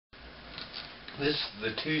This is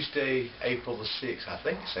the Tuesday, April the 6th. I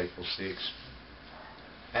think it's April 6th.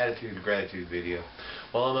 Attitude of Gratitude video.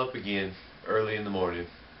 Well, I'm up again early in the morning.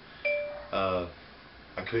 I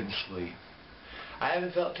couldn't sleep. I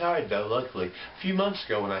haven't felt tired though, luckily. A few months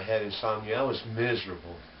ago when I had insomnia, I was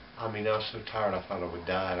miserable. I mean, I was so tired I thought I would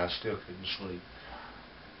die, and I still couldn't sleep.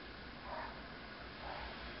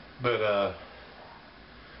 But,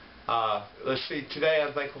 let's see, today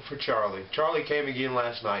I'm thankful for Charlie. Charlie came again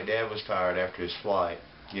last night. Dad was tired after his flight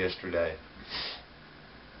yesterday.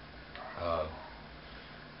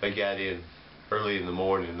 They got in early in the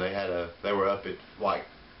morning. They were up at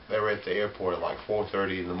they were at the airport at like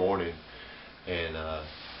 4:30 in the morning, and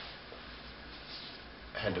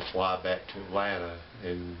had to fly back to Atlanta.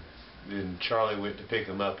 And then Charlie went to pick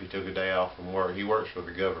them up. He took a day off from work. He works for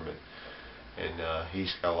the government, and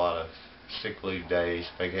he's got a lot of sick leave days,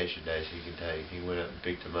 vacation days he can take. He went up and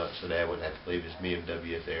picked him up so Dad wouldn't have to leave his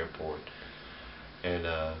BMW at the airport. And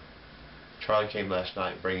Charlie came last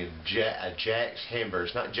night bringing Jack's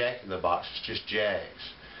hamburgers. Not Jack in the Box, it's just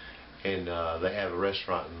Jack's. And they have a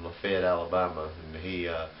restaurant in Lafayette, Alabama, and he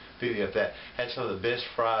picked me up that. Had some of the best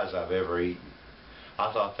fries I've ever eaten.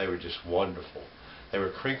 I thought they were just wonderful. They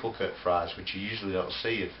were crinkle cut fries, which you usually don't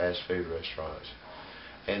see in fast food restaurants.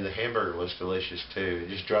 And the hamburger was delicious too. It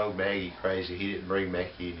just drove Maggie crazy. He didn't bring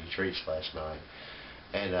Maggie any treats last night.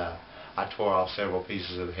 And I tore off several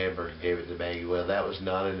pieces of the hamburger and gave it to Maggie. Well, that was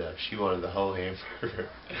not enough. She wanted the whole hamburger.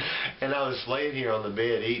 And I was laying here on the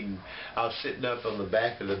bed eating. I was sitting up on the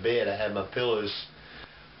back of the bed. I had my pillows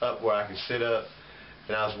up where I could sit up.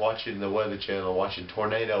 And I was watching the Weather Channel, watching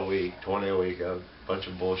Tornado Week. Tornado Week, a bunch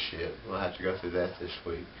of bullshit. I'll have to go through that this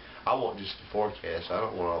week. I want just the forecast. I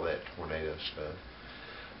don't want all that tornado stuff.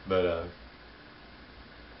 But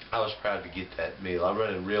I was proud to get that meal. I'm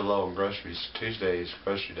running real low on groceries. Tuesday is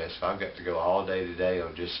grocery day, so I've got to go all day today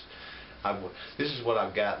on just... this is what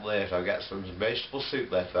I've got left. I've got some vegetable soup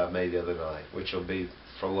left that I made the other night, which will be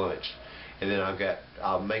for lunch. And then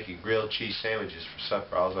I'm making grilled cheese sandwiches for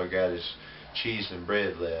supper. All I got is cheese and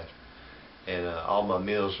bread left. And all my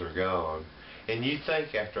meals are gone. And you'd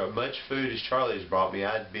think after as much food as Charlie's brought me,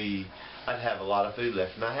 I'd have a lot of food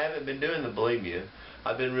left. And I haven't been doing the bulimia.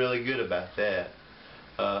 I've been really good about that.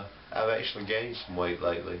 I've actually gained some weight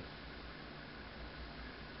lately.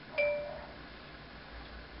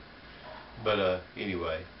 But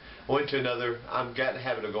anyway, I've got the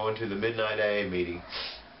habit of going to the midnight AA meeting.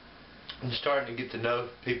 I'm starting to get to know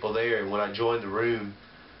people there, and when I joined the room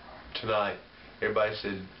tonight, everybody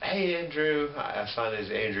said, "Hey Andrew," I signed as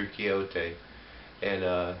Andrew Quixote,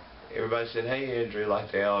 and everybody said, "Hey Andrew,"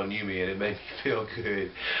 like they all knew me, and it made me feel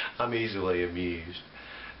good. I'm easily amused.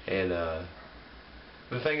 And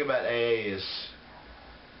the thing about AA is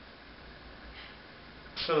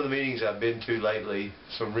some of the meetings I've been to lately,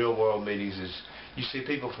 some real world meetings, is you see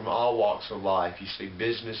people from all walks of life. You see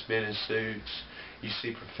businessmen in suits, you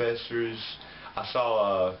see professors. I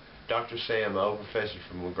saw Dr. Sam, an old professor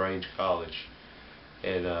from LaGrange College,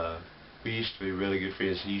 and we used to be really good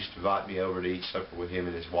friends. He used to invite me over to eat supper with him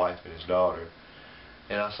and his wife and his daughter.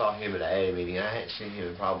 And I saw him at an AA meeting. I hadn't seen him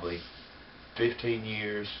in probably 15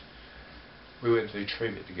 years. We went through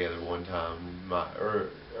treatment together one time, my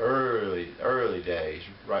early days,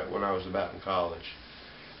 right when I was about in college.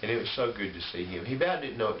 And it was so good to see him. He about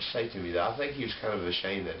didn't know what to say to me though. I think he was kind of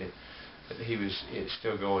ashamed that he was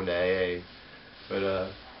still going to AA.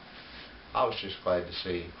 But I was just glad to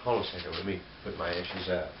see him. Hold on a second, let me put my ashes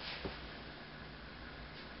out.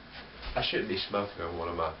 I shouldn't be smoking on one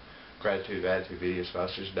of my gratitude attitude videos, so I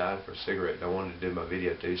was just dying for a cigarette and I wanted to do my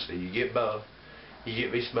video too. So you get both. You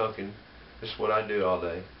get me smoking. This is what I do all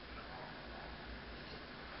day.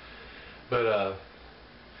 But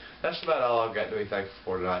that's about all I've got to be thankful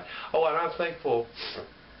for tonight. Oh, and I'm thankful.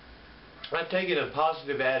 I've taken a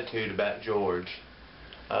positive attitude about George.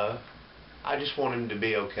 I just want him to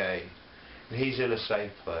be okay. And he's in a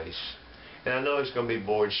safe place. And I know he's going to be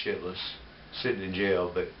bored shitless sitting in jail,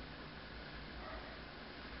 but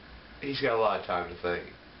he's got a lot of time to think.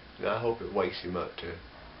 And I hope it wakes him up too.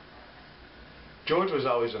 George was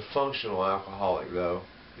always a functional alcoholic though,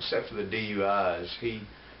 except for the DUIs.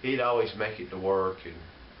 He'd always make it to work, and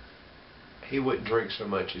he wouldn't drink so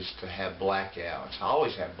much as to have blackouts. I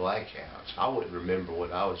always had blackouts. I wouldn't remember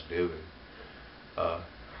what I was doing.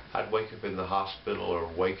 I'd wake up in the hospital, or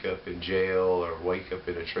wake up in jail, or wake up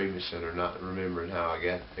in a treatment center not remembering how I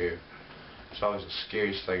got there. It's always the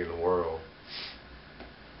scariest thing in the world.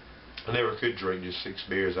 I never could drink just 6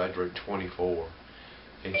 beers. I drank 24.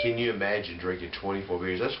 And can you imagine drinking 24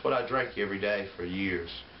 beers? That's what I drank every day for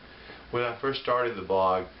years. When I first started the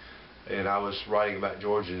blog, and I was writing about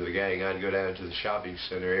Georgia to the gang, I'd go down to the shopping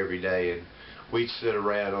center every day, and we'd sit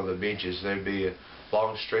around on the benches. There'd be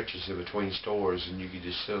long stretches in between stores, and you could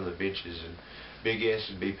just sit on the benches, and Big S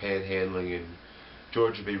would be panhandling, and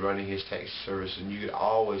George would be running his taxi service, and you could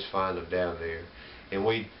always find them down there. And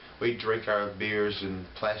we'd drink our beers in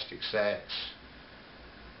plastic sacks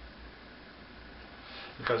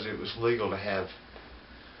because it was legal to have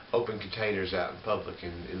open containers out in public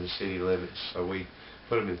in the city limits. So we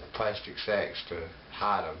put them in plastic sacks to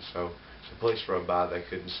hide them. So if the police rode by, they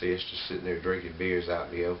couldn't see us just sitting there drinking beers out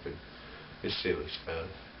in the open. It's silly stuff.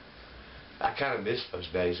 I kind of miss those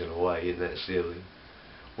days in a way. Isn't that silly?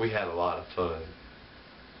 We had a lot of fun.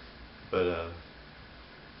 But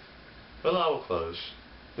well, I will close.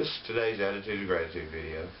 This is today's Attitude of Gratitude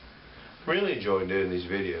video. I'm really enjoying doing these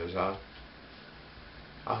videos.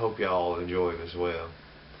 I hope y'all enjoy them as well.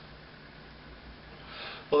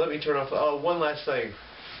 Well, let me turn off. Oh, one last thing.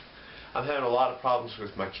 I'm having a lot of problems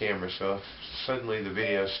with my camera, so if suddenly the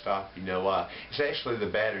videos stop, you know why. It's actually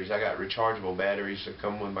the batteries. I got rechargeable batteries that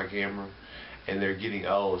come with my camera, and they're getting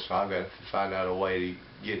old, so I've got to find out a way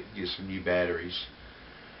to get some new batteries.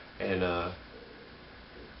 And I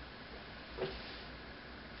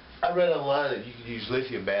read online that you could use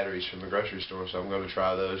lithium batteries from the grocery store, so I'm going to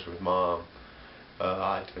try those with Mom.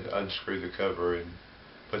 I have to unscrew the cover and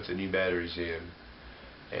put the new batteries in,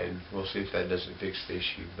 and we'll see if that doesn't fix the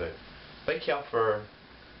issue. But thank y'all for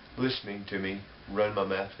listening to me run my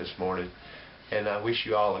mouth this morning, and I wish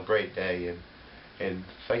you all a great day, and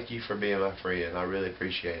thank you for being my friend. I really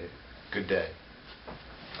appreciate it. Good day.